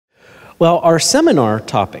Well, our seminar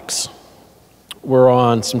topics were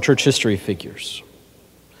on some church history figures.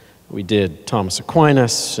 We did Thomas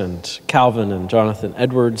Aquinas and Calvin and Jonathan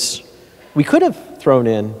Edwards. We could have thrown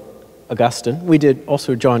in Augustine. We did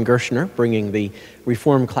also John Gershner, bringing the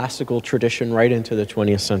Reformed classical tradition right into the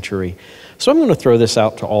 20th century. So I'm going to throw this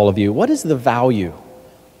out to all of you. What is the value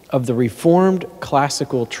of the Reformed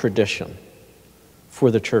classical tradition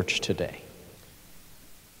for the church today?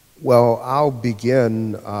 Well, I'll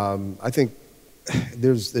begin. I think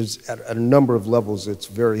there's at a number of levels it's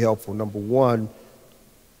very helpful. Number one,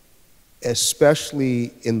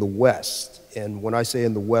 especially in the West, and when I say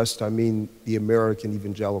in the West, I mean the American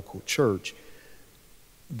evangelical church,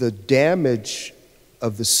 the damage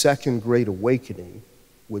of the Second Great Awakening,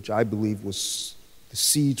 which I believe was the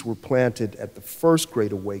seeds were planted at the First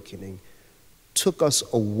Great Awakening, took us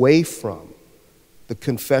away from the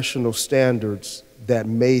confessional standards that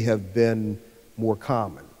may have been more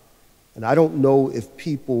common. And I don't know if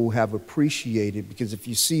people have appreciated, because if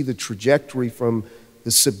you see the trajectory from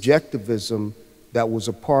the subjectivism that was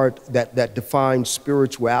a part, that defined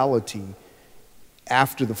spirituality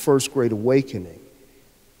after the First Great Awakening.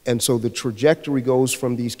 And so the trajectory goes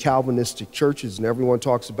from these Calvinistic churches, and everyone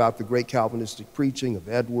talks about the great Calvinistic preaching of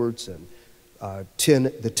Edwards and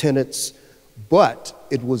the tenets, but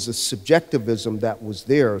it was a subjectivism that was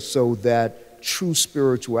there, so that true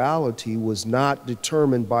spirituality was not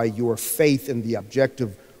determined by your faith in the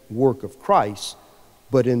objective work of Christ,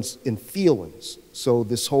 but in feelings. So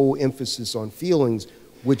this whole emphasis on feelings,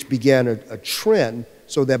 which began a trend,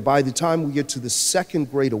 so that by the time we get to the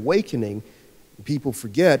Second Great Awakening, people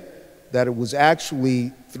forget that it was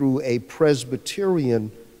actually through a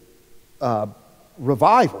Presbyterian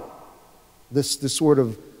revival, this sort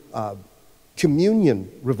of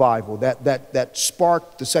communion revival that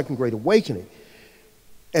sparked the Second Great Awakening.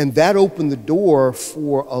 And that opened the door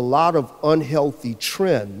for a lot of unhealthy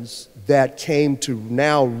trends that came to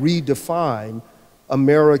now redefine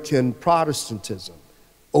American Protestantism,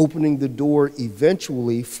 opening the door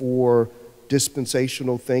eventually for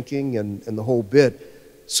dispensational thinking and the whole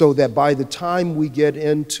bit, so that by the time we get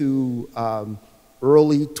into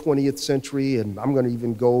early 20th century, and I'm going to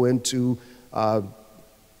even go into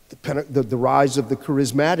the rise of the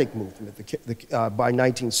charismatic movement by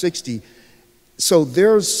 1960. So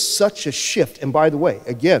there's such a shift. And by the way,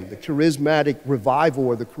 again, the charismatic revival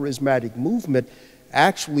or the charismatic movement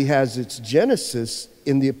actually has its genesis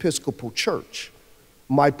in the Episcopal Church.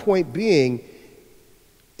 My point being,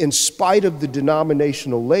 in spite of the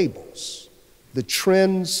denominational labels, the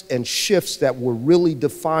trends and shifts that were really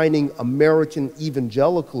defining American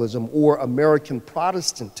evangelicalism or American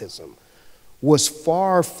Protestantism was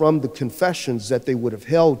far from the confessions that they would have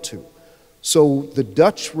held to. So the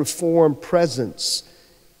Dutch Reformed presence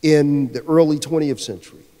in the early 20th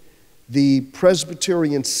century, the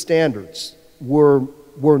Presbyterian standards were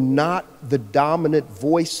not the dominant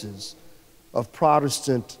voices of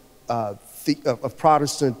Protestant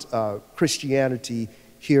Christianity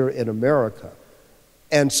here in America.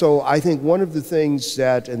 And so I think one of the things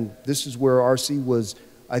that, and this is where RC was,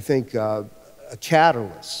 I think, a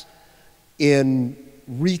catalyst in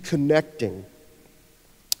reconnecting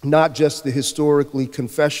not just the historically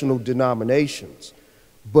confessional denominations,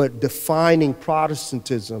 but defining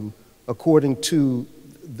Protestantism according to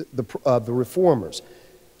the Reformers.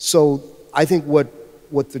 So I think what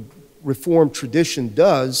the Reformed tradition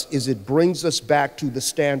does is it brings us back to the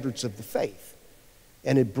standards of the faith.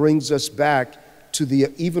 And it brings us back to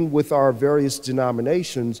even with our various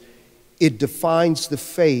denominations, it defines the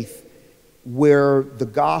faith where the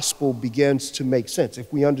gospel begins to make sense.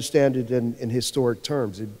 If we understand it in historic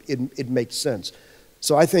terms, it makes sense.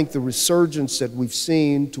 So I think the resurgence that we've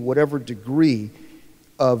seen, to whatever degree,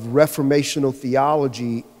 of reformational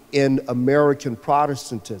theology in American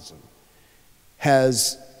Protestantism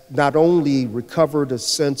has not only recovered a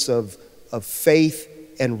sense of faith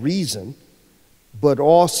and reason, but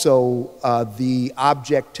also the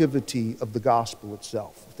objectivity of the gospel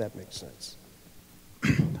itself, if that makes sense.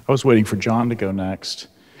 I was waiting for John to go next,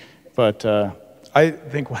 but I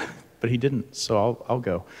think, but he didn't, so I'll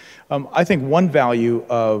go. I think one value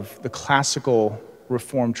of the classical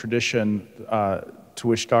Reformed tradition to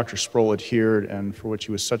which Dr. Sproul adhered and for which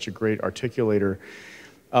he was such a great articulator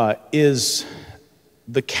is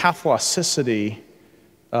the Catholicity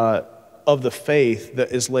of the faith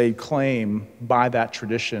that is laid claim by that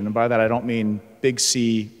tradition. And by that I don't mean big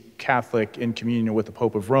C Catholic in communion with the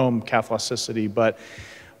Pope of Rome Catholicity, but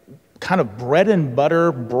kind of bread and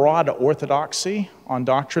butter, broad orthodoxy on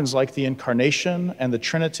doctrines like the Incarnation and the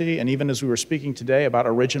Trinity, and even as we were speaking today about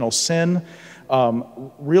original sin,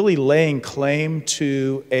 really laying claim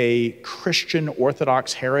to a Christian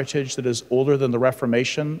Orthodox heritage that is older than the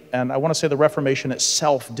Reformation. And I want to say the Reformation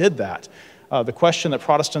itself did that. The question that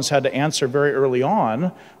Protestants had to answer very early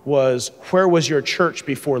on was, where was your church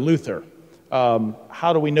before Luther?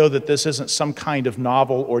 How do we know that this isn't some kind of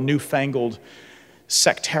novel or newfangled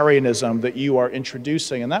sectarianism that you are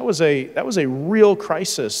introducing? And that was a real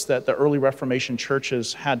crisis that the early Reformation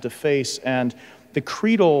churches had to face. And the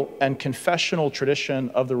creedal and confessional tradition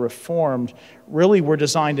of the Reformed really were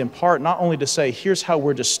designed in part not only to say, here's how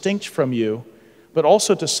we're distinct from you, but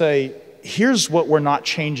also to say, here's what we're not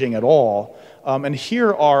changing at all. And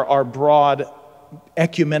here are our broad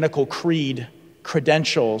ecumenical creed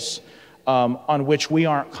credentials on which we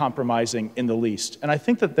aren't compromising in the least. And I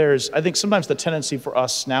think sometimes the tendency for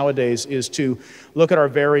us nowadays is to look at our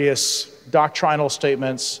various doctrinal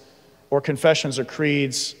statements or confessions or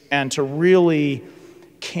creeds and to really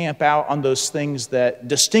camp out on those things that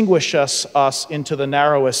distinguish us into the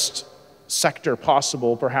narrowest sector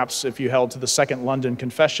possible. Perhaps if you held to the Second London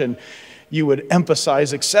Confession, you would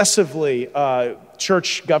emphasize excessively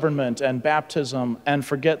church government and baptism and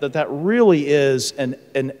forget that really is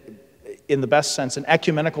in the best sense, an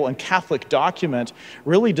ecumenical and Catholic document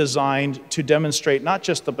really designed to demonstrate not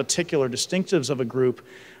just the particular distinctives of a group,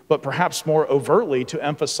 but perhaps more overtly to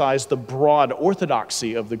emphasize the broad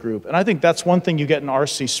orthodoxy of the group. And I think that's one thing you get in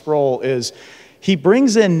R.C. Sproul is he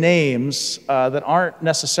brings in names that aren't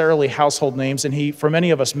necessarily household names, and he, for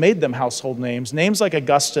many of us, made them household names. Names like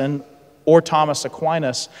Augustine or Thomas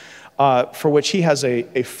Aquinas, for which he has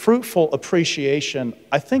a fruitful appreciation.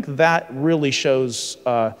 I think that really shows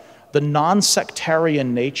the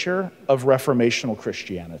non-sectarian nature of reformational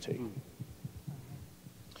Christianity.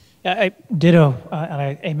 Yeah, I ditto,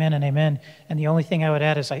 amen and amen. And the only thing I would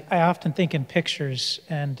add is I often think in pictures,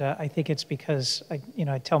 and I think it's because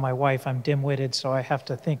I tell my wife I'm dim-witted, so I have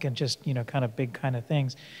to think in just kind of big kind of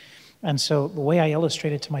things. And so the way I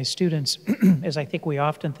illustrate it to my students is I think we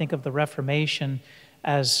often think of the Reformation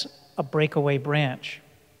as a breakaway branch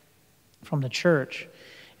from the church,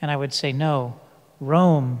 and I would say no,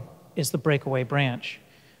 Rome is the breakaway branch.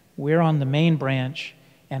 We're on the main branch,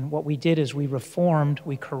 and what we did is we reformed,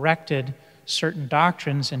 we corrected certain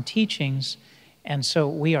doctrines and teachings, and so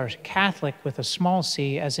we are Catholic with a small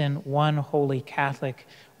c, as in one holy Catholic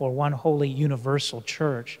or one holy universal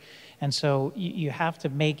church. And so you have to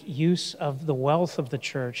make use of the wealth of the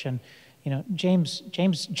church. And James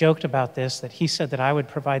joked about this, that he said that I would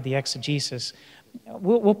provide the exegesis.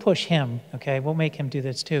 We'll push him, okay? We'll make him do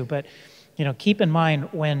this too. But keep in mind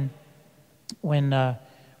when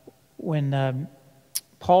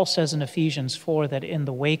Paul says in Ephesians 4 that in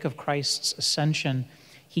the wake of Christ's ascension,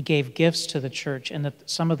 he gave gifts to the church, and that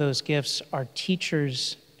some of those gifts are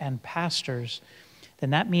teachers and pastors, then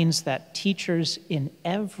that means that teachers in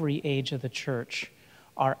every age of the church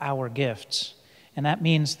are our gifts. And that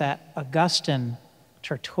means that Augustine,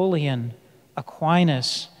 Tertullian,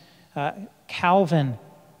 Aquinas, Calvin,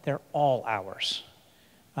 they're all ours.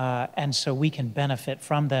 And so we can benefit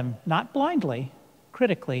from them, not blindly,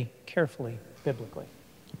 critically, carefully, biblically.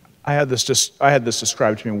 I had this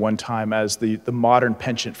described to me one time as the modern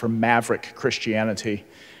penchant for maverick Christianity. Do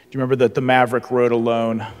you remember that the maverick rode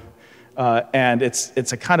alone? And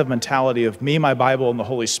it's a kind of mentality of me, my Bible, and the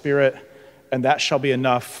Holy Spirit, and that shall be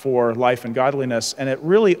enough for life and godliness. And it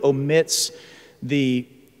really omits the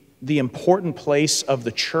important place of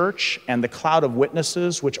the church and the cloud of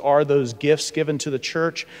witnesses, which are those gifts given to the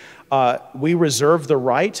church. We reserve the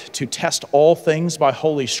right to test all things by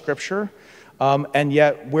Holy Scripture, and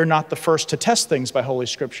yet we're not the first to test things by Holy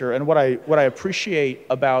Scripture. And what I appreciate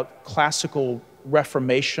about classical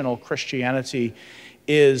reformational Christianity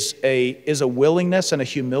is a willingness and a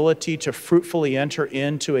humility to fruitfully enter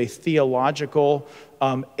into a theological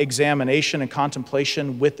examination and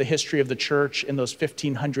contemplation with the history of the church in those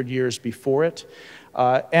 1,500 years before it.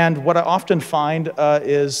 And what I often find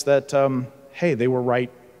is that, hey, they were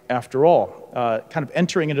right after all. Kind of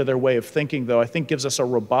entering into their way of thinking, though, I think gives us a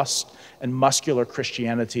robust and muscular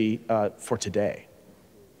Christianity for today.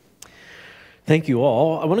 Thank you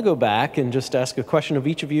all. I want to go back and just ask a question of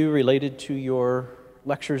each of you related to your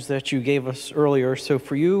lectures that you gave us earlier. So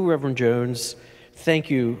for you, Reverend Jones, thank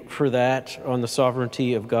you for that on the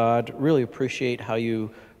sovereignty of God. Really appreciate how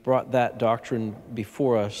you brought that doctrine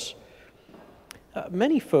before us.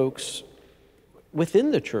 Many folks within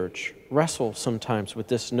the church wrestle sometimes with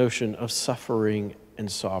this notion of suffering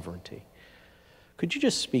and sovereignty. Could you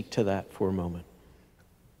just speak to that for a moment?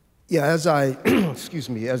 Yeah, as I, excuse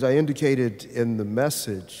me, as I indicated in the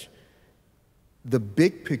message, the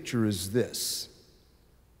big picture is this.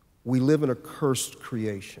 We live in a cursed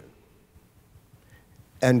creation.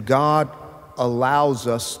 And God allows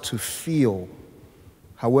us to feel,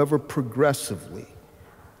 however progressively,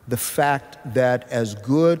 the fact that as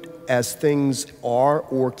good as things are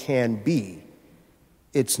or can be,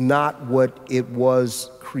 it's not what it was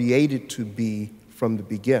created to be from the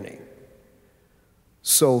beginning.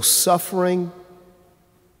 So suffering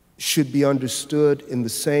should be understood in the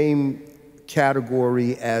same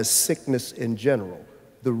category as sickness in general.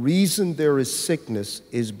 The reason there is sickness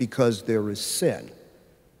is because there is sin.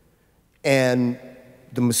 And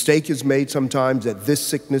the mistake is made sometimes that this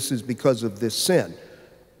sickness is because of this sin.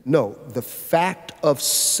 No, the fact of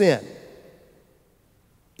sin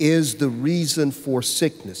is the reason for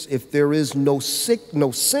sickness. If there is no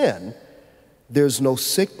sin, there's no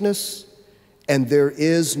sickness, and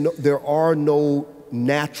there are no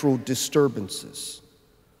natural disturbances.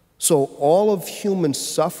 So all of human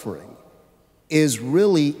suffering is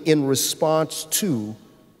really in response to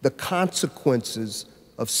the consequences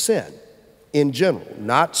of sin in general,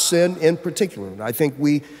 not sin in particular. And I think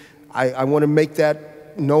I want to make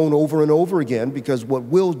that known over and over again, because what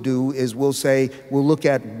we'll do is we'll look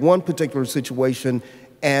at one particular situation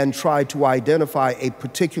and try to identify a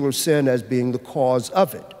particular sin as being the cause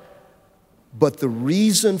of it. But the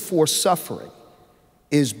reason for suffering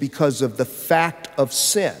is because of the fact of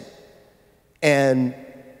sin. And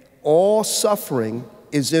all suffering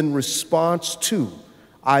is in response to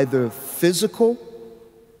either physical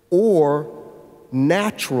or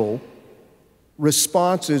natural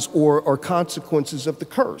responses or consequences of the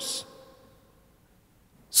curse.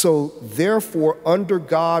 So therefore, under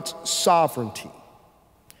God's sovereignty,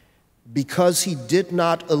 because he did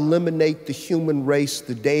not eliminate the human race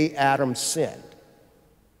the day Adam sinned,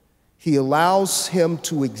 he allows him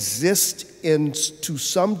to exist to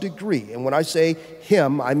some degree. And when I say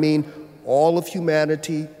him, I mean all of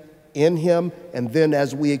humanity in him, and then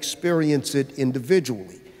as we experience it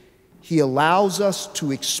individually. He allows us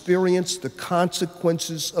to experience the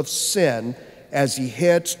consequences of sin as he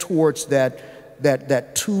heads towards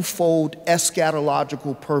that twofold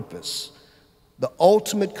eschatological purpose: the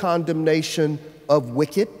ultimate condemnation of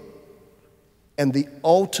wicked and the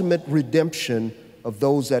ultimate redemption of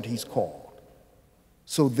those that he's called.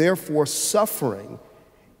 So therefore, suffering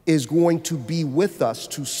is going to be with us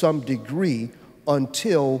to some degree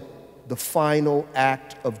until the final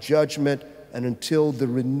act of judgment and until the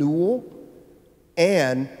renewal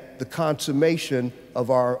and the consummation of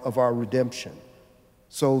our redemption.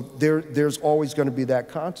 So there's always going to be that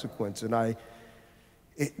consequence, and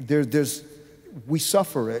we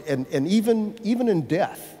suffer it, and even in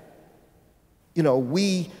death, you know,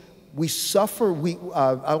 we suffer.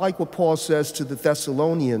 I like what Paul says to the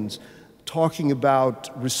Thessalonians, talking about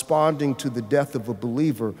responding to the death of a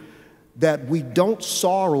believer, that we don't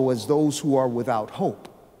sorrow as those who are without hope,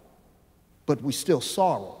 but we still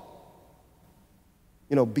sorrow.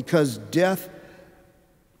 You know, because death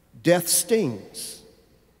stings.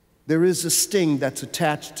 There is a sting that's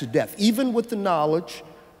attached to death, even with the knowledge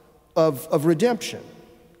of redemption,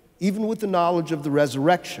 even with the knowledge of the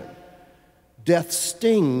resurrection. Death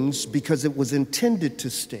stings because it was intended to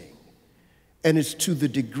sting. And it's to the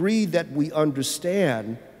degree that we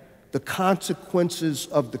understand the consequences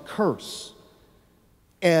of the curse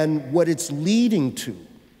and what it's leading to,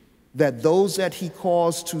 that those that he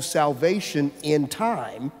calls to salvation in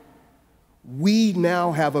time, we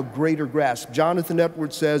now have a greater grasp. Jonathan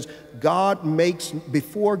Edwards says,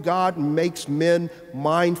 before God makes men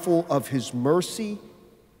mindful of his mercy,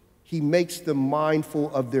 he makes them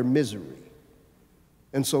mindful of their misery.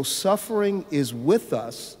 And so suffering is with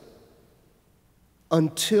us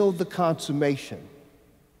until the consummation.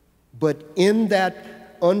 But in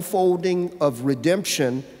that unfolding of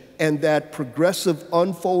redemption and that progressive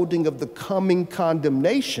unfolding of the coming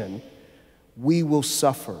condemnation, we will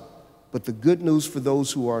suffer. But the good news for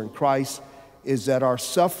those who are in Christ is that our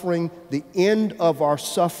suffering, the end of our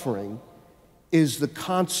suffering, is the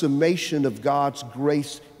consummation of God's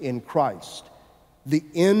grace in Christ. The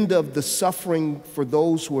end of the suffering for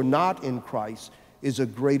those who are not in Christ is a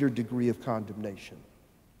greater degree of condemnation.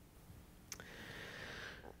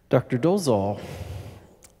 Dr. Dolezal,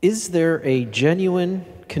 is there a genuine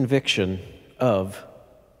conviction of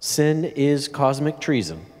sin is cosmic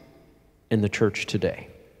treason in the church today?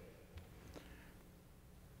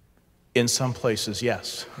 In some places,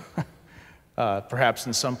 yes. Perhaps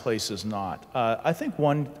in some places not. I think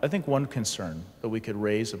one concern that we could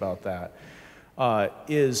raise about that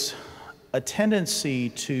is a tendency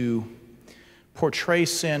to portray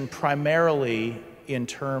sin primarily in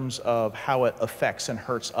terms of how it affects and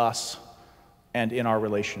hurts us and in our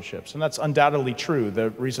relationships. And that's undoubtedly true. The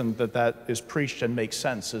reason that that is preached and makes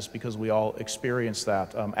sense is because we all experience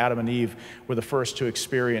that. Adam and Eve were the first to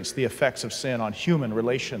experience the effects of sin on human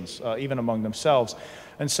relations, even among themselves.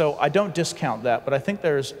 And so I don't discount that, but I think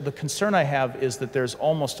the concern I have is that there's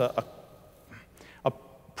almost a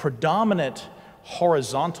predominant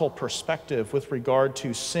horizontal perspective with regard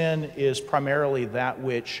to sin is primarily that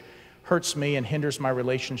which hurts me and hinders my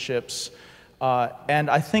relationships. And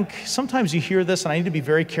I think sometimes you hear this, and I need to be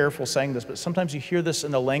very careful saying this, but sometimes you hear this in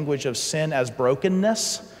the language of sin as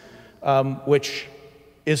brokenness, which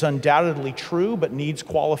is undoubtedly true but needs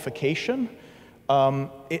qualification.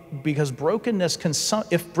 Because brokenness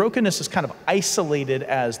if brokenness is kind of isolated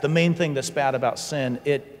as the main thing that's bad about sin,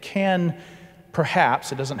 it can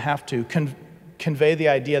perhaps, it doesn't have to, convey the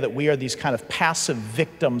idea that we are these kind of passive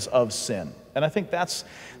victims of sin. And I think that's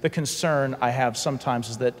the concern I have sometimes,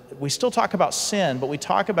 is that we still talk about sin, but we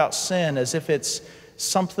talk about sin as if it's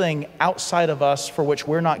something outside of us for which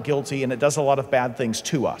we're not guilty, and it does a lot of bad things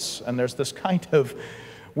to us. And there's this kind of,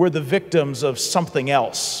 we're the victims of something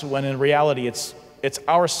else, when in reality it's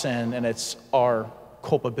our sin and it's our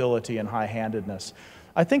culpability and high-handedness.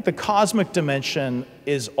 I think the cosmic dimension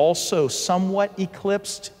is also somewhat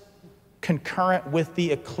eclipsed, concurrent with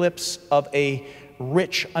the eclipse of a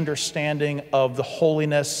rich understanding of the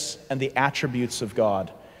holiness and the attributes of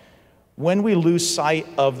God. When we lose sight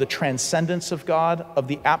of the transcendence of God, of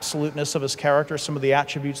the absoluteness of his character, some of the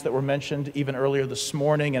attributes that were mentioned even earlier this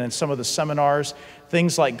morning and in some of the seminars,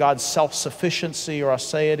 things like God's self-sufficiency or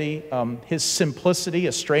aseity, his simplicity,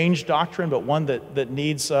 a strange doctrine, but one that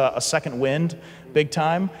needs a second wind, big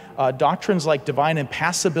time. Doctrines like divine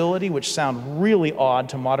impassibility, which sound really odd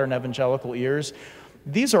to modern evangelical ears.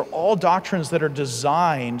 These are all doctrines that are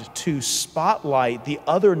designed to spotlight the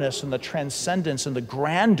otherness and the transcendence and the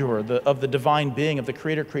grandeur of the divine being, of the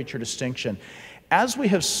creator-creature distinction. As we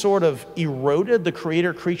have sort of eroded the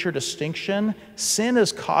creator-creature distinction, sin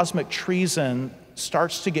as cosmic treason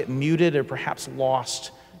starts to get muted or perhaps lost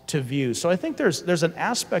to view. So I think there's an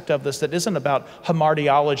aspect of this that isn't about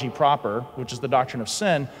hamartiology proper, which is the doctrine of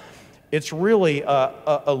sin. It's really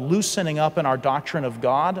a loosening up in our doctrine of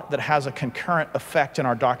God that has a concurrent effect in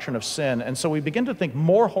our doctrine of sin. And so we begin to think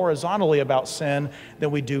more horizontally about sin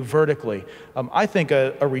than we do vertically. I think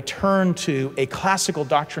a return to a classical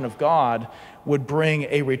doctrine of God would bring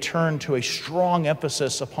a return to a strong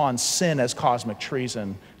emphasis upon sin as cosmic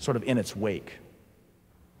treason, sort of in its wake.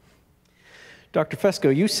 Dr.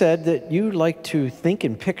 Fesko, you said that you like to think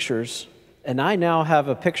in pictures, and I now have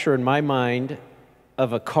a picture in my mind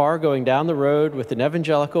of a car going down the road with an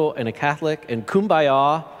evangelical and a Catholic and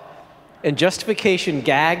kumbaya and justification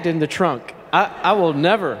gagged in the trunk. I'll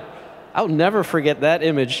never forget that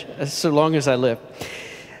image so long as I live.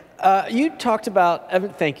 You talked about,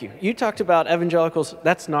 thank you. You talked about evangelicals.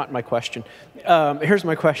 That's not my question. Here's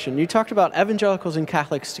my question. You talked about evangelicals and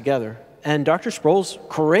Catholics together, and Dr. Sproul's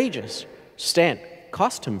courageous stand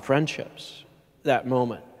cost him friendships that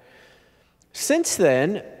moment. Since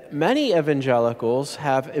then, many evangelicals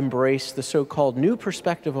have embraced the so-called new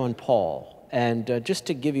perspective on Paul. And just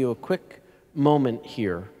to give you a quick moment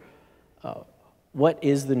here, what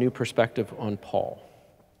is the new perspective on Paul?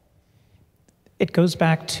 It goes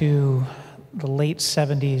back to the late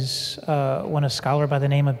 70s when a scholar by the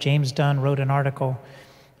name of James Dunn wrote an article.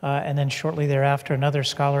 And then shortly thereafter, another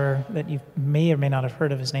scholar that you may or may not have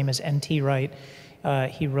heard of, his name is N.T. Wright.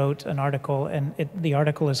 He wrote an article, and the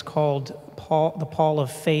article is called The Paul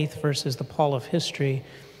of Faith versus the Paul of History.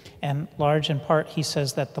 And large in part, he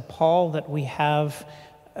says that the Paul that we have,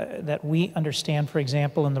 that we understand, for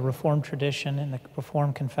example, in the Reformed tradition, in the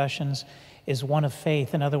Reformed confessions, is one of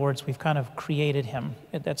faith. In other words, we've kind of created him.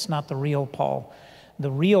 That's not the real Paul.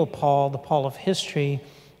 The real Paul, the Paul of history,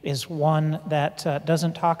 is one that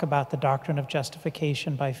doesn't talk about the doctrine of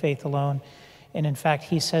justification by faith alone. And in fact,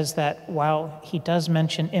 he says that while he does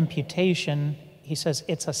mention imputation, he says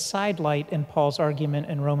it's a sidelight in Paul's argument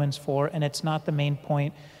in Romans 4, and it's not the main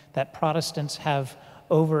point that Protestants have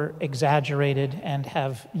over-exaggerated and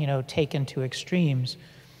have, taken to extremes.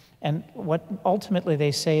 And what ultimately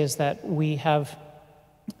they say is that we have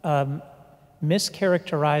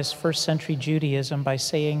mischaracterized first century Judaism by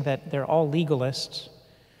saying that they're all legalists,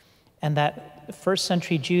 and that first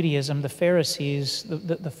century Judaism, the Pharisees,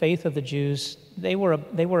 the faith of the Jews, they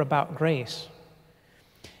were about grace.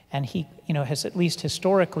 And he, has at least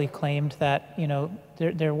historically claimed that,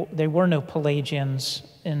 there were no Pelagians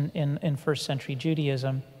in first century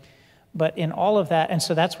Judaism. But in all of that, and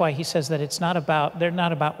so that's why he says that they're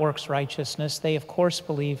not about works righteousness. They, of course,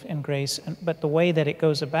 believe in grace, but the way that it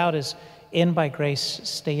goes about is in by grace,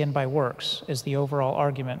 stay in by works, is the overall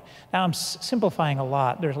argument. Now, I'm simplifying a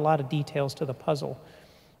lot. There's a lot of details to the puzzle.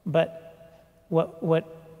 But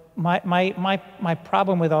my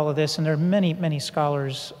problem with all of this, and there are many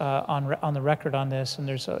scholars on the record on this, and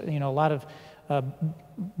there's a lot of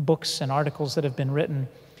books and articles that have been written,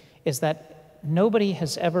 is that nobody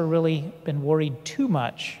has ever really been worried too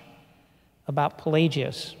much about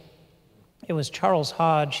Pelagius. It was Charles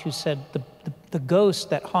Hodge who said the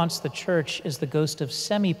ghost that haunts the church is the ghost of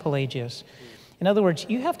semi-Pelagius. In other words,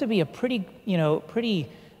 you have to be a pretty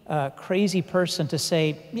crazy person to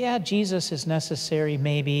say, yeah, Jesus is necessary,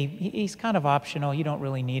 maybe. He's kind of optional. You don't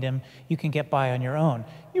really need him. You can get by on your own.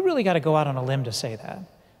 You really got to go out on a limb to say that.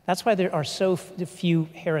 That's why there are so few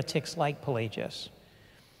heretics like Pelagius.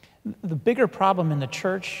 The bigger problem in the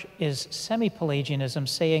church is semi-Pelagianism,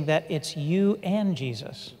 saying that it's you and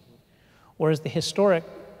Jesus. Whereas the historic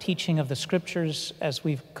teaching of the scriptures, as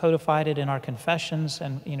we've codified it in our confessions,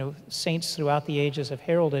 and saints throughout the ages have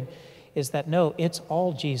heralded, is that no, it's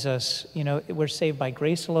all Jesus. We're saved by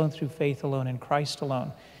grace alone, through faith alone, in Christ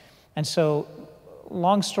alone. And so,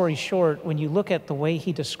 long story short, when you look at the way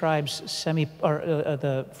he describes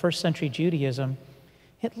the first century Judaism,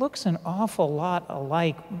 it looks an awful lot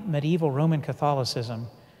like medieval Roman Catholicism.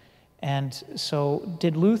 And so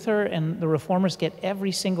did Luther and the Reformers get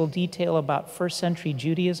every single detail about first century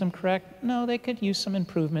Judaism correct? No, they could use some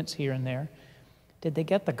improvements here and there. Did they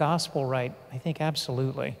get the gospel right? I think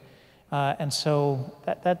absolutely. And so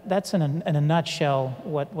that's in a nutshell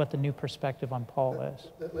what the new perspective on Paul is.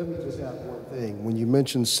 Let me just add one thing. When you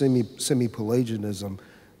mention semi-Pelagianism,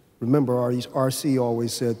 remember R.C.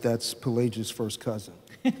 always said that's Pelagius' first cousin.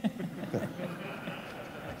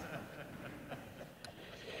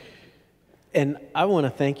 And I want to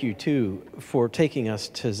thank you, too, for taking us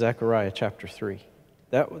to Zechariah chapter 3.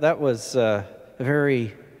 That was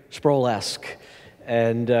very Sproul-esque,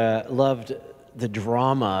 and loved the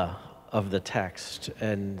drama of the text.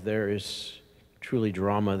 And there is truly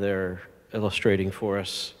drama there illustrating for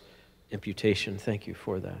us imputation. Thank you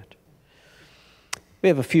for that. We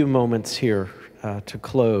have a few moments here to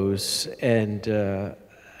close, and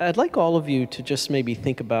I'd like all of you to just maybe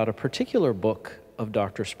think about a particular book of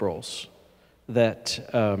Dr. Sproul's that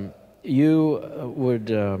you would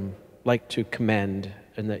like to commend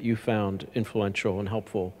and that you found influential and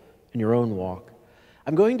helpful in your own walk.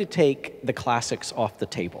 I'm going to take the classics off the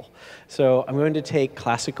table. So I'm going to take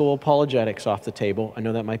classical apologetics off the table. I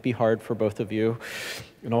know that might be hard for both of you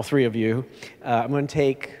and all three of you. I'm going to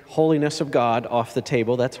take holiness of God off the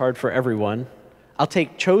table. That's hard for everyone. I'll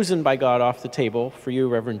take chosen by God off the table for you,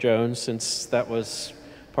 Reverend Jones, since that was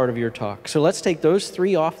part of your talk. So let's take those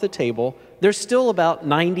three off the table. There's still about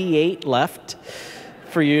 98 left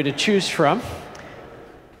for you to choose from.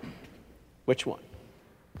 Which one?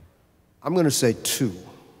 I'm going to say two.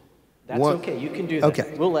 That's okay. You can do that.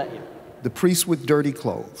 Okay. We'll let you. The Priest with Dirty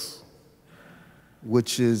Clothes,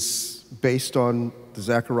 which is based on the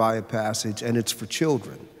Zechariah passage, and it's for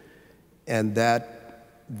children. And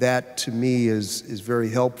that to me is very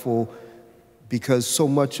helpful, because so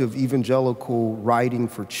much of evangelical writing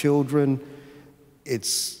for children,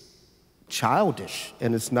 it's childish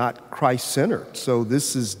and it's not Christ-centered. So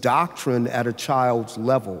this is doctrine at a child's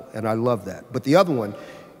level, and I love that. But the other one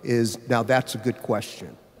is, now that's a good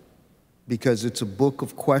question, because it's a book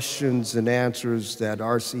of questions and answers that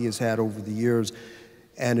R.C. has had over the years,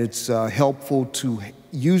 and it's helpful to,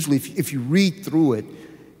 usually if you read through it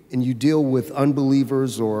and you deal with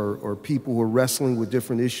unbelievers or people who are wrestling with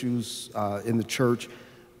different issues in the church,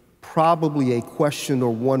 probably a question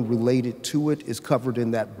or one related to it is covered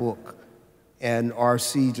in that book. And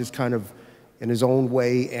R.C. just kind of, in his own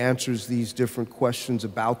way, answers these different questions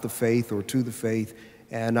about the faith or to the faith.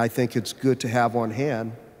 And I think it's good to have on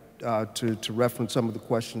hand to reference some of the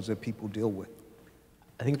questions that people deal with.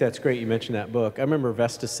 I think that's great you mentioned that book. I remember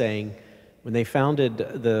Vesta saying when they founded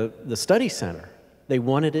the study center, they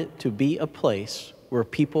wanted it to be a place where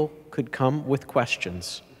people could come with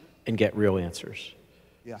questions and get real answers.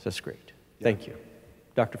 Yeah. So that's great. Yeah. Thank you.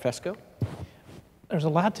 Dr. Fesko? There's a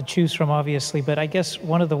lot to choose from, obviously, but I guess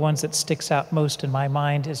one of the ones that sticks out most in my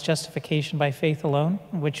mind is Justification by Faith Alone,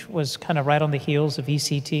 which was kind of right on the heels of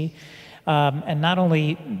ECT. And not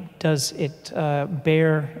only does it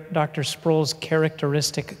bear Dr. Sproul's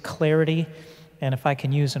characteristic clarity, and if I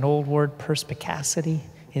can use an old word, perspicacity,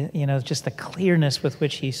 just the clearness with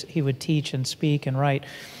which he would teach and speak and write,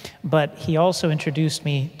 but he also introduced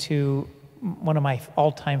me to one of my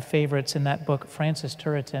all-time favorites in that book, Francis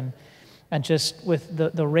Turretin. And just with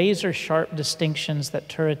the razor-sharp distinctions that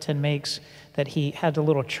Turretin makes, that he had a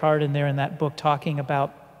little chart in there in that book talking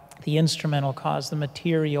about the instrumental cause, the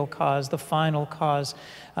material cause, the final cause,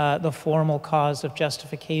 the formal cause of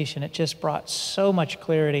justification. It just brought so much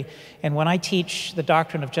clarity. And when I teach the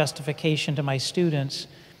doctrine of justification to my students,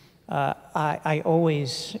 I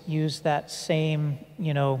always use that same,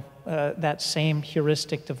 that same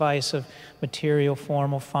heuristic device of material,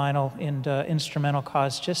 formal, final, and instrumental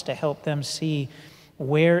cause, just to help them see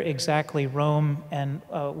where exactly Rome and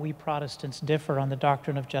we Protestants differ on the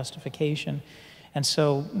doctrine of justification. And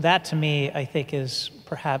so that, to me, I think is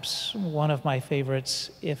perhaps one of my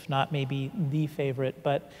favorites, if not maybe the favorite.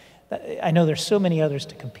 But I know there's so many others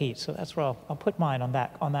to compete, so that's where I'll put mine on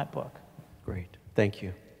that book. Great, thank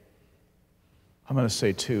you. I'm going to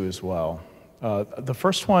say two as well. The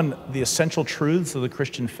first one, The Essential Truths of the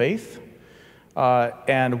Christian Faith.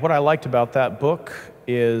 And what I liked about that book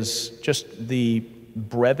is just the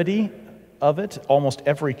brevity of it. Almost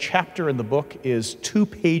every chapter in the book is 2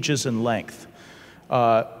 pages in length,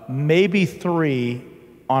 maybe 3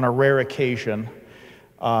 on a rare occasion.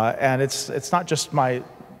 And it's not just my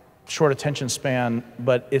short attention span,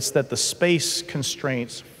 but it's that the space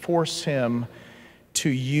constraints force him to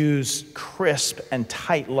use crisp and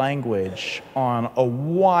tight language on a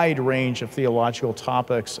wide range of theological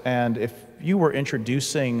topics. And if you were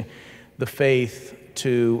introducing the faith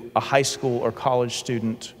to a high school or college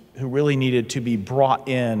student who really needed to be brought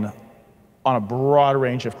in on a broad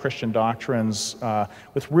range of Christian doctrines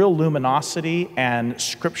with real luminosity and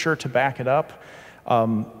scripture to back it up,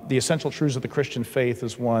 The Essential Truths of the Christian Faith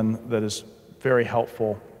is one that is very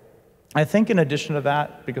helpful. I think in addition to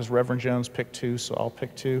that, because Reverend Jones picked 2, so I'll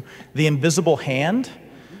pick 2, The Invisible Hand,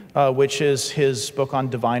 which is his book on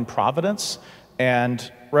divine providence.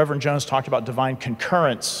 And Reverend Jones talked about divine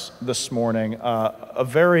concurrence this morning. A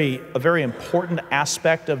very important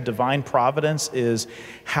aspect of divine providence is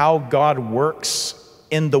how God works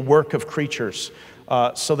in the work of creatures,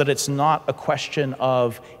 so that it's not a question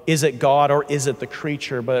of is it God or is it the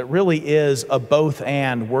creature, but it really is a both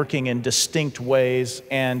and, working in distinct ways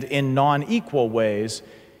and in non-equal ways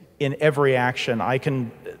in every action. I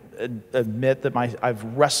can admit that I've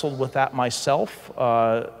wrestled with that myself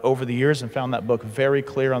over the years and found that book very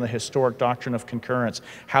clear on the historic doctrine of concurrence.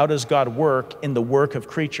 How does God work in the work of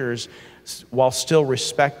creatures while still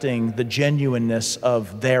respecting the genuineness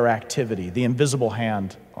of their activity? The Invisible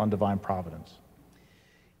Hand on divine providence.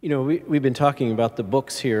 You know, we've been talking about the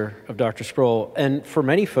books here of Dr. Sproul, and for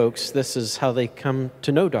many folks, this is how they come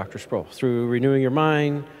to know Dr. Sproul, through renewing your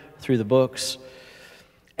mind, through the books.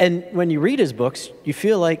 And when you read his books, you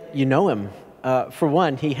feel like you know him. For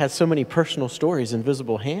one, he has so many personal stories.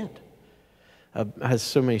 Invisible Hand has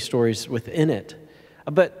so many stories within it.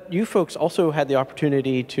 But you folks also had the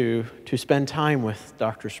opportunity to spend time with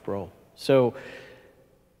Dr. Sproul. So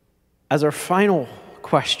as our final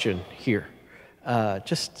question here,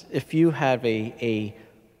 just if you have a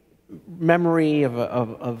memory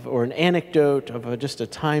of or an anecdote of just a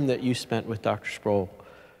time that you spent with Dr. Sproul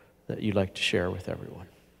that you'd like to share with everyone.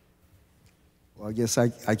 Well, I guess I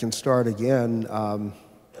can start again.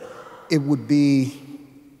 It would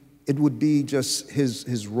be just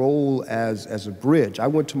his role as a bridge. I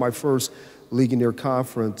went to my first Legionnaire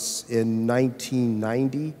conference in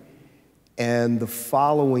 1990, and the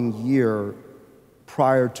following year,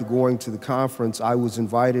 prior to going to the conference, I was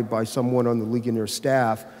invited by someone on the Legionnaire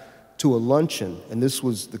staff to a luncheon, and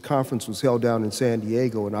the conference was held down in San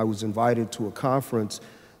Diego, and I was invited to a conference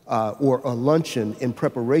or a luncheon in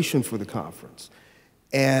preparation for the conference.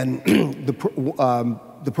 And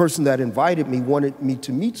the person that invited me wanted me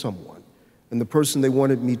to meet someone, and the person they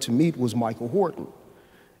wanted me to meet was Michael Horton.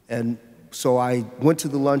 And so I went to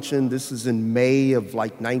the luncheon. This is in May of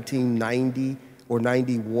like 1990 or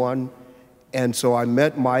 91. And so I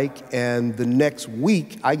met Mike, and the next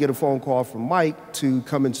week, I get a phone call from Mike to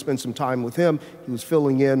come and spend some time with him. He was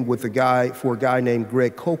filling in with a guy named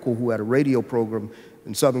Greg Kokel, who had a radio program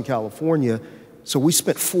in Southern California. So we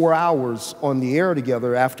spent 4 hours on the air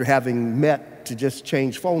together after having met to just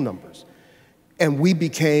change phone numbers. And we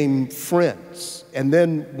became friends. And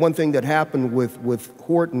then one thing that happened with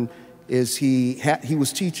Horton is he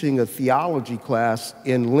was teaching a theology class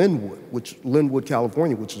in Linwood,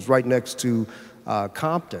 California, which is right next to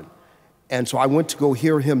Compton. And so I went to go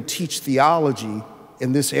hear him teach theology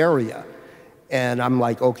in this area. And I'm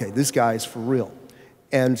like, okay, this guy is for real.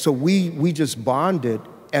 And so we just bonded.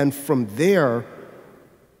 And from there,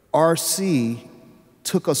 RC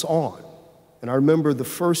took us on. And I remember the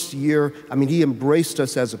first year, he embraced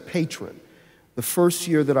us as a patron. The first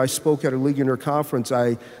year that I spoke at a Legionnaire conference,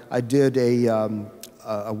 I did a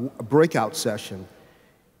a breakout session.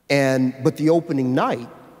 But the opening night,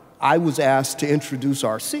 I was asked to introduce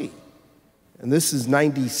RC. And this is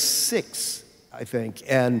 96, I think.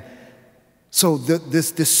 And so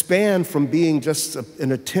this span from being just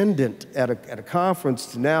an attendant at a conference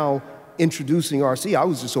to now introducing RC, I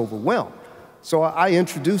was just overwhelmed. So I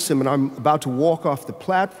introduced him, and I'm about to walk off the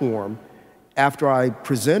platform after I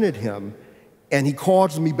presented him, and he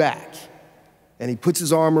calls me back. And he puts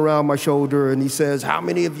his arm around my shoulder, and he says, "How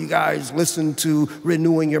many of you guys listen to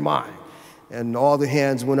Renewing Your Mind?" And all the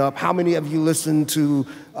hands went up. "How many of you listen to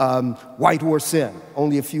White Horse Sin?"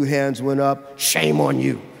 Only a few hands went up. "Shame on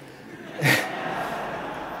you."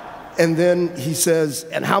 And then he says,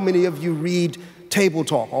 "And how many of you read Table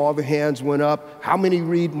Talk?" All the hands went up. "How many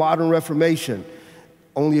read Modern Reformation?"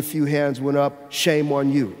 Only a few hands went up. "Shame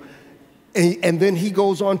on you." And then he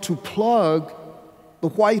goes on to plug the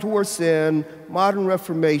White Horse Inn, Modern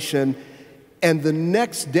Reformation, and the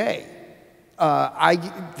next day,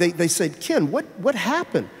 they said, "Ken, what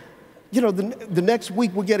happened?" You know, the next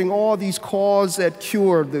week we're getting all these calls at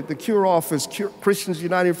CURE, the CURE office, Christians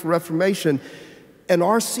United for Reformation, and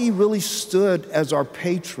RC really stood as our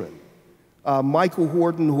patron. Michael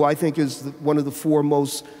Horton, who I think is one of the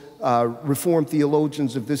foremost Reformed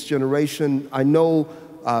theologians of this generation. I know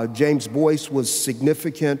James Boyce was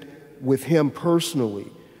significant with him personally,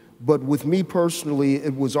 but with me personally,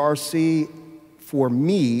 it was RC for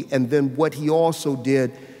me, and then what he also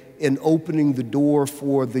did in opening the door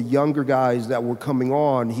for the younger guys that were coming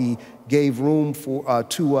on. He gave room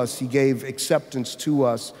to us, he gave acceptance to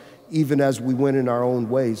us, even as we went in our own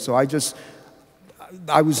ways. So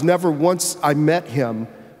I was never, once I met him,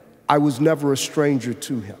 I was never a stranger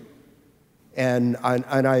to him. And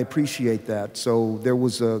I appreciate that. So there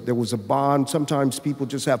was a bond. Sometimes people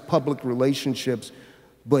just have public relationships,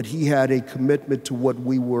 but he had a commitment to what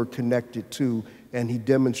we were connected to, and he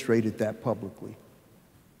demonstrated that publicly.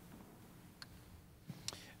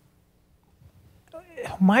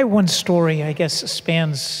 My one story, I guess,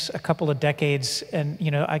 spans a couple of decades, and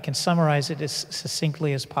I can summarize it as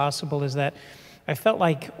succinctly as possible, is that I felt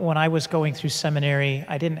like when I was going through seminary,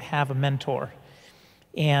 I didn't have a mentor.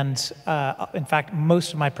 And in fact,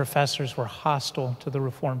 most of my professors were hostile to the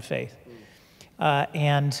Reformed faith.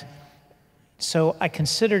 And so I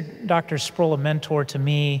considered Dr. Sproul a mentor to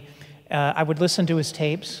me. I would listen to his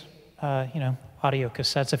tapes, audio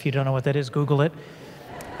cassettes. If you don't know what that is, Google it.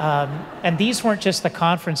 And these weren't just the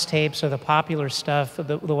conference tapes or the popular stuff,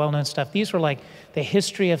 the well-known stuff. These were like the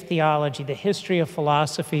history of theology, the history of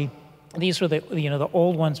philosophy. These were the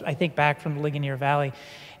old ones, I think, back from the Ligonier Valley.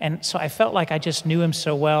 And so I felt like I just knew him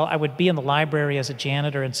so well. I would be in the library as a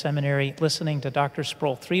janitor in seminary listening to Dr.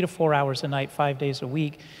 Sproul 3 to 4 hours a night, 5 days a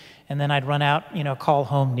week. And then I'd run out, call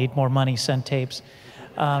home, need more money, send tapes.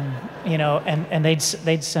 And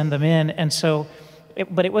they'd send them in. And so,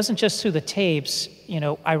 but it wasn't just through the tapes.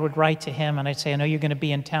 I would write to him and I'd say, "I know you're going to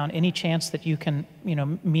be in town. Any chance that you can,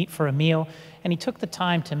 meet for a meal?" And he took the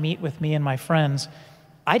time to meet with me and my friends.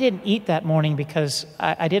 I didn't eat that morning because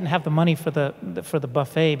I didn't have the money for the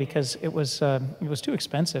buffet because it was too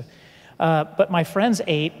expensive. But my friends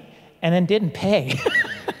ate and then didn't pay.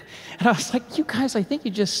 And I was like, "You guys, I think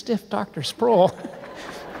you just stiffed Dr. Sproul."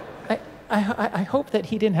 I hope that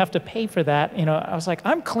he didn't have to pay for that. I was like,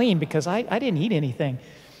 "I'm clean because I didn't eat anything."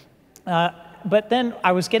 But then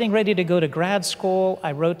I was getting ready to go to grad school.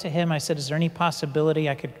 I wrote to him. I said, "Is there any possibility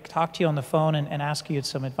I could talk to you on the phone and ask you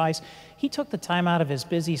some advice?" He took the time out of his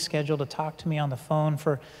busy schedule to talk to me on the phone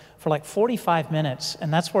for like 45 minutes.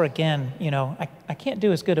 And that's where, again, I can't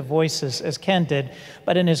do as good a voice as Ken did,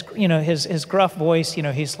 but in his, his gruff voice,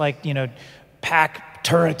 he's like, "Pack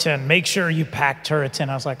Turretin, make sure you pack Turretin."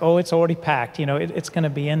 I was like, "Oh, it's already packed, it's going to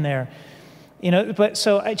be in there." But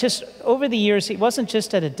so I just, over the years, he wasn't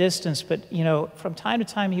just at a distance, but, from time to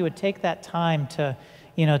time, he would take that time to,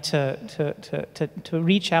 to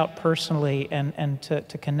reach out personally and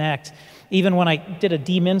to connect. Even when I did a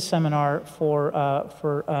D-Min seminar for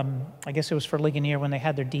I guess it was for Ligonier when they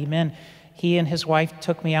had their D-Min, he and his wife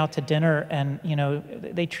took me out to dinner and,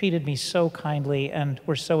 they treated me so kindly and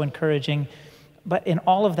were so encouraging. But in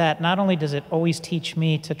all of that, not only does it always teach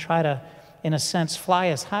me to try to, in a sense, fly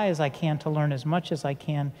as high as I can to learn as much as I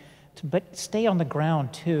can, but stay on the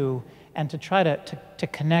ground too, and to try to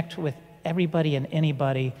connect with everybody and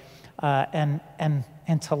anybody, and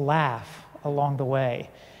to laugh along the way.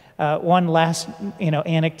 One last,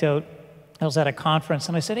 anecdote. I was at a conference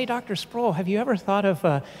and I said, "Hey, Dr. Sproul, have you ever thought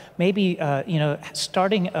of maybe,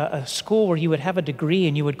 starting a school where you would have a degree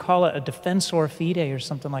and you would call it a Defensor Fide or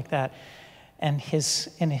something like that?" And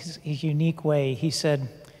in his unique way, he said,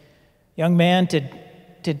 "Young man, did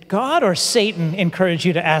did God or Satan encourage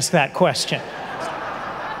you to ask that question?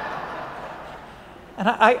 And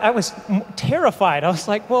I was terrified. I was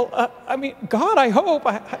like, well, I mean, God, I hope.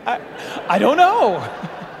 I don't know.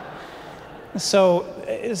 So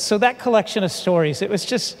that collection of stories, it was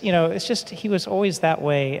just, it's just, he was always that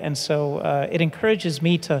way. And so it encourages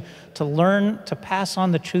me to learn, to pass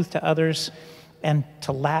on the truth to others, and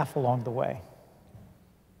to laugh along the way.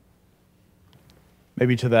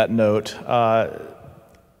 Maybe to that note,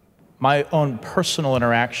 my own personal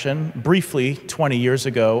interaction, briefly 20 years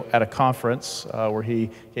ago at a conference where he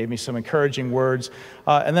gave me some encouraging words.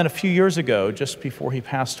 And then a few years ago, just before he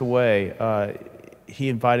passed away, he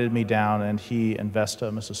invited me down, and he and Vesta,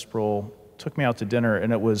 Mrs. Sproul, took me out to dinner.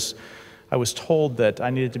 And I was told that I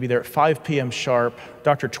needed to be there at 5 p.m. sharp.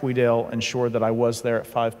 Dr. Tweedale ensured that I was there at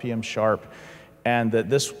 5 p.m. sharp, and that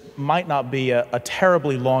this might not be a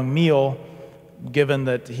terribly long meal, given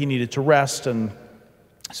that he needed to rest and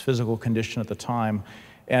his physical condition at the time.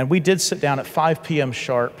 And we did sit down at 5 p.m.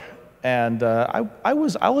 sharp, and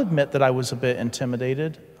I'll admit that I was a bit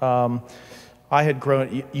intimidated. I had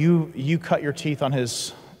grown, you cut your teeth on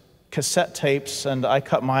his cassette tapes, and I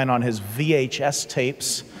cut mine on his VHS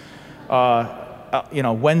tapes.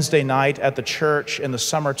 Wednesday night at the church in the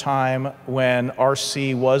summertime, when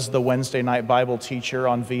RC was the Wednesday night Bible teacher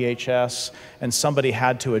on VHS, and somebody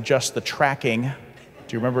had to adjust the tracking.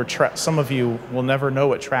 Do you remember? Some of you will never know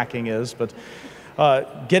what tracking is, but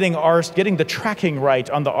getting the tracking right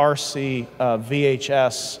on the RC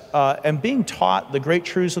VHS, and being taught the great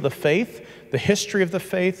truths of the faith, the history of the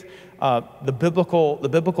faith, the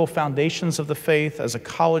biblical foundations of the faith. As a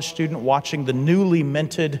college student, watching the newly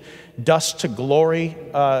minted Dust to Glory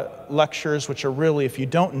lectures, which are really, if you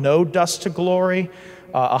don't know Dust to Glory,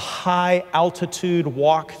 a high altitude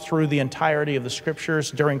walk through the entirety of the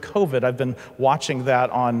scriptures. During COVID, I've been watching that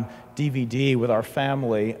on DVD with our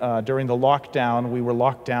family. During the lockdown, we were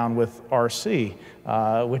locked down with RC,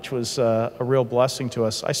 which was a real blessing to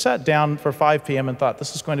us. I sat down for 5 p.m. and thought,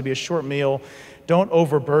 this is going to be a short meal. Don't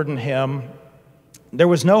overburden him. There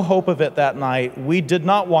was no hope of it that night. We did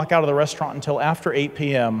not walk out of the restaurant until after 8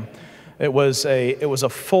 p.m. It was a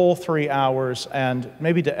full 3 hours, and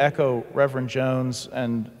maybe to echo Reverend Jones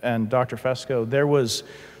and Dr. Fesko, there was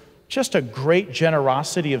just a great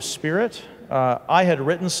generosity of spirit. I had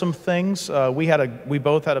written some things. We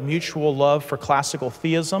both had a mutual love for classical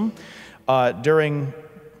theism. During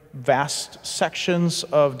vast sections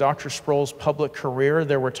of Dr. Sproul's public career,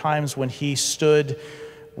 there were times when he stood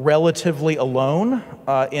relatively alone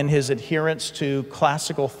in his adherence to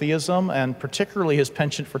classical theism, and particularly his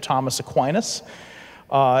penchant for Thomas Aquinas.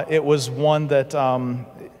 It was one that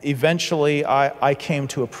eventually I came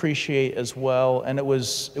to appreciate as well, and it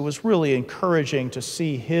was really encouraging to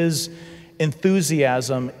see his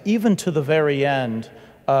enthusiasm, even to the very end,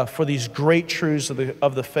 for these great truths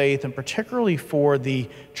of the faith, and particularly for the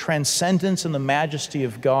transcendence and the majesty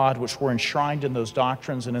of God, which were enshrined in those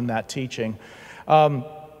doctrines and in that teaching.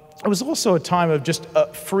 It was also a time of just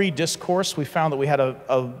free discourse. We found that we had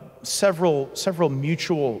several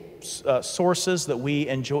mutual sources that we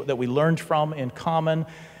learned from in common,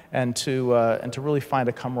 and to really find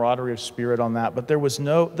a camaraderie of spirit on that. But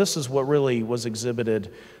this is what really was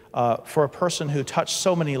exhibited. For a person who touched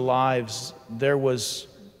so many lives, there was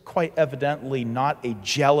quite evidently not a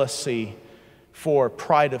jealousy for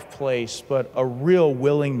pride of place, but a real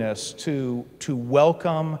willingness to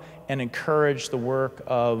welcome and encourage the work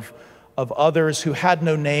of others who had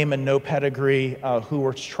no name and no pedigree, who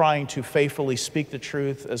were trying to faithfully speak the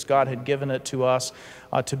truth as God had given it to us.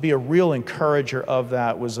 To be a real encourager of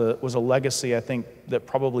that was a legacy, I think, that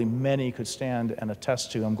probably many could stand and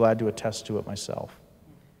attest to. I'm glad to attest to it myself.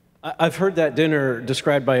 I've heard that dinner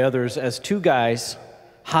described by others as two guys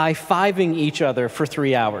high-fiving each other for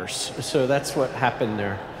 3 hours. So that's what happened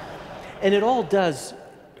there. And it all does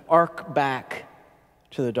arc back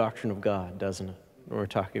to the doctrine of God, doesn't it? When we're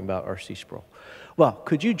talking about R.C. Sproul. Well,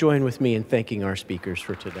 could you join with me in thanking our speakers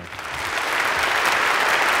for today?